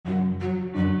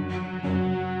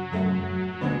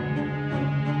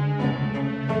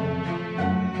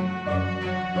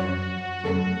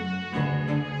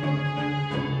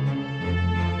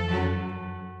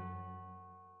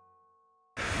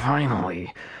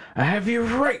I have you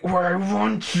right where I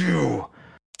want you.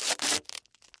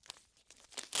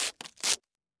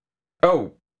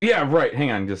 Oh, yeah, right.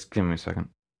 Hang on, just give me a second.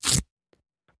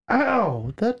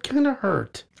 Ow, that kind of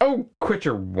hurt. Oh, quit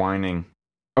your whining.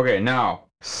 Okay, now,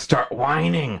 start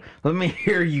whining. Let me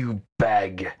hear you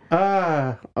beg.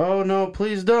 Oh no,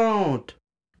 please don't.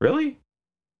 Really?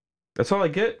 That's all I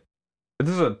get? This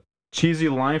is a cheesy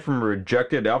line from a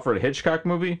rejected Alfred Hitchcock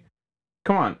movie?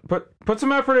 Come on, put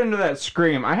some effort into that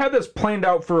scream. I had this planned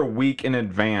out for a week in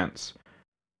advance.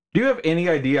 Do you have any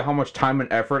idea how much time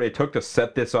and effort it took to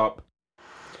set this up?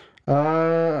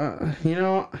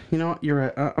 You're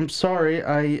right. I'm sorry.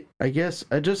 I guess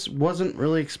I just wasn't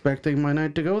really expecting my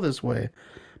night to go this way.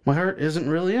 My heart isn't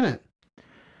really in it.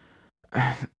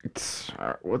 It's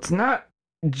not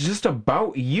just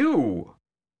about you.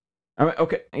 I mean,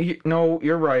 okay, no,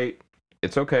 you're right.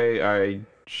 It's okay. I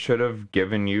should have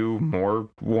given you more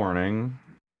warning.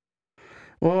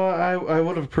 Well, I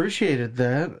would have appreciated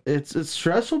that. It's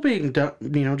stressful being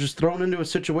just thrown into a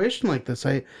situation like this.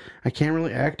 I can't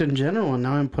really act in general, and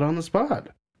now I'm put on the spot.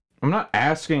 I'm not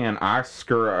asking an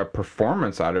Oscar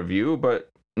performance out of you, but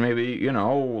maybe, a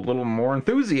little more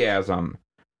enthusiasm.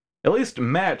 At least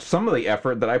match some of the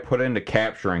effort that I put into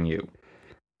capturing you.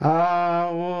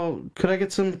 Well, could I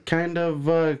get some kind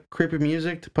of creepy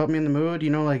music to put me in the mood?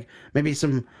 Like maybe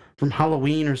some from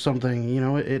Halloween or something.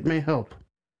 It may help.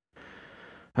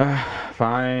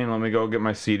 Fine, let me go get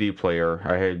my CD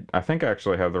player. I think I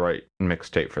actually have the right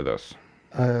mixtape for this.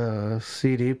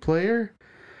 CD player?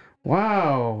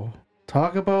 Wow.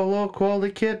 Talk about low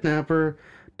quality kidnapper.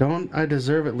 Don't I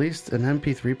deserve at least an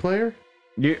MP3 player?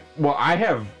 Well, I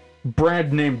have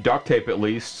brand name duct tape at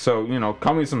least, so,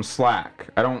 cut me some slack.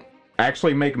 I don't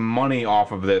actually make money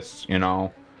off of this,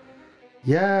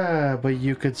 Yeah, but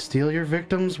you could steal your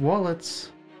victims'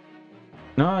 wallets.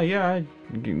 No, yeah,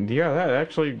 that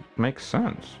actually makes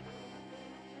sense.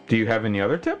 Do you have any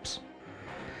other tips?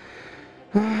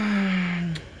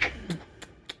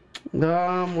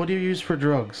 What do you use for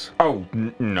drugs? Oh,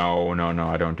 no,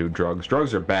 I don't do drugs.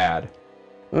 Drugs are bad.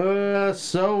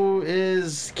 So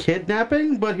is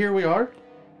kidnapping, but here we are.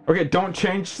 Okay, don't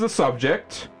change the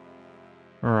subject.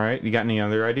 Alright, you got any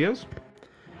other ideas?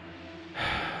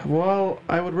 Well,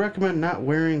 I would recommend not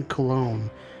wearing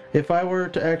cologne. If I were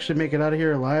to actually make it out of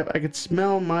here alive, I could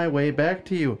smell my way back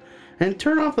to you. And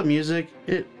turn off the music.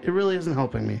 It really isn't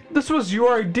helping me. This was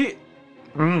your idea.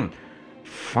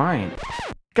 Fine.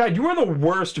 God, you are the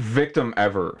worst victim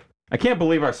ever. I can't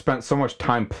believe I spent so much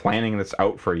time planning this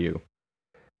out for you.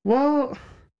 Well,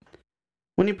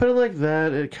 when you put it like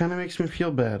that, it kind of makes me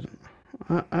feel bad.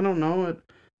 I don't know.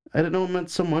 I didn't know it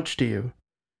meant so much to you.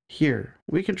 Here,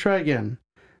 we can try again.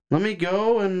 Let me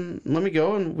go, and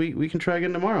we can try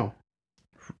again tomorrow.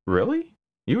 Really?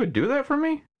 You would do that for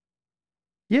me?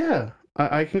 Yeah,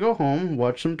 I can go home,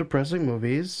 watch some depressing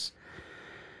movies,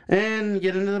 and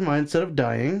get into the mindset of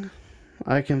dying.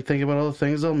 I can think about all the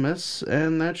things I'll miss,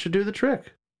 and that should do the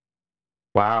trick.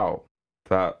 Wow,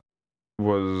 that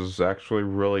was actually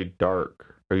really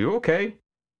dark. Are you okay?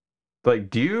 Like,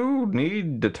 do you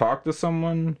need to talk to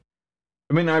someone?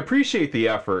 I mean, I appreciate the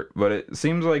effort, but it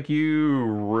seems like you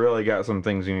really got some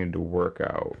things you need to work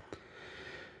out.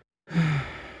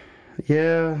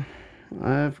 Yeah,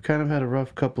 I've kind of had a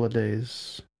rough couple of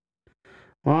days.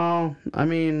 Well, I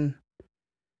mean,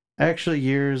 actually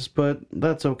years, but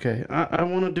that's okay. I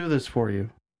want to do this for you.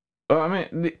 I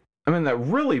mean, that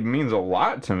really means a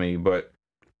lot to me, but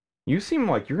you seem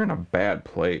like you're in a bad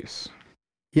place.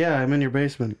 Yeah, I'm in your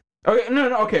basement. Okay,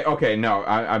 no, okay, no.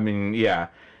 I mean, yeah.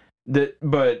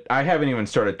 But I haven't even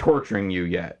started torturing you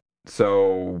yet.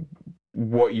 So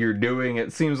what you're doing,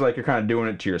 it seems like you're kind of doing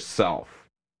it to yourself.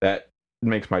 That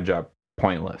makes my job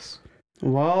pointless.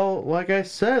 Well, like I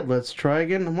said, let's try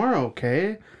again tomorrow,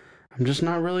 okay? I'm just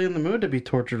not really in the mood to be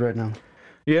tortured right now.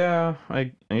 Yeah,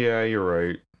 you're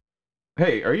right.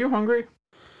 Hey, are you hungry?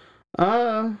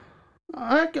 I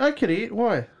could eat.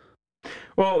 Why?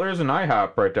 Well, there's an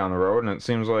IHOP right down the road, and it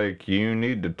seems like you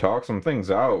need to talk some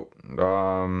things out.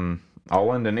 I'll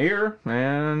lend an ear,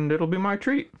 and it'll be my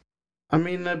treat. I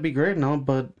mean, that'd be great and all,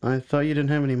 but I thought you didn't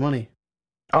have any money.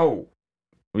 Oh,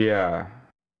 yeah.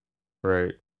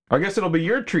 Right. I guess it'll be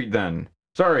your treat then.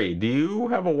 Sorry, do you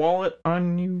have a wallet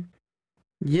on you?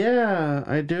 Yeah,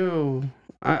 I do.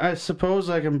 I suppose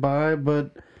I can buy,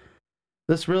 but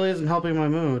this really isn't helping my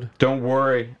mood. Don't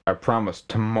worry, I promise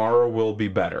tomorrow will be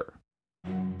better.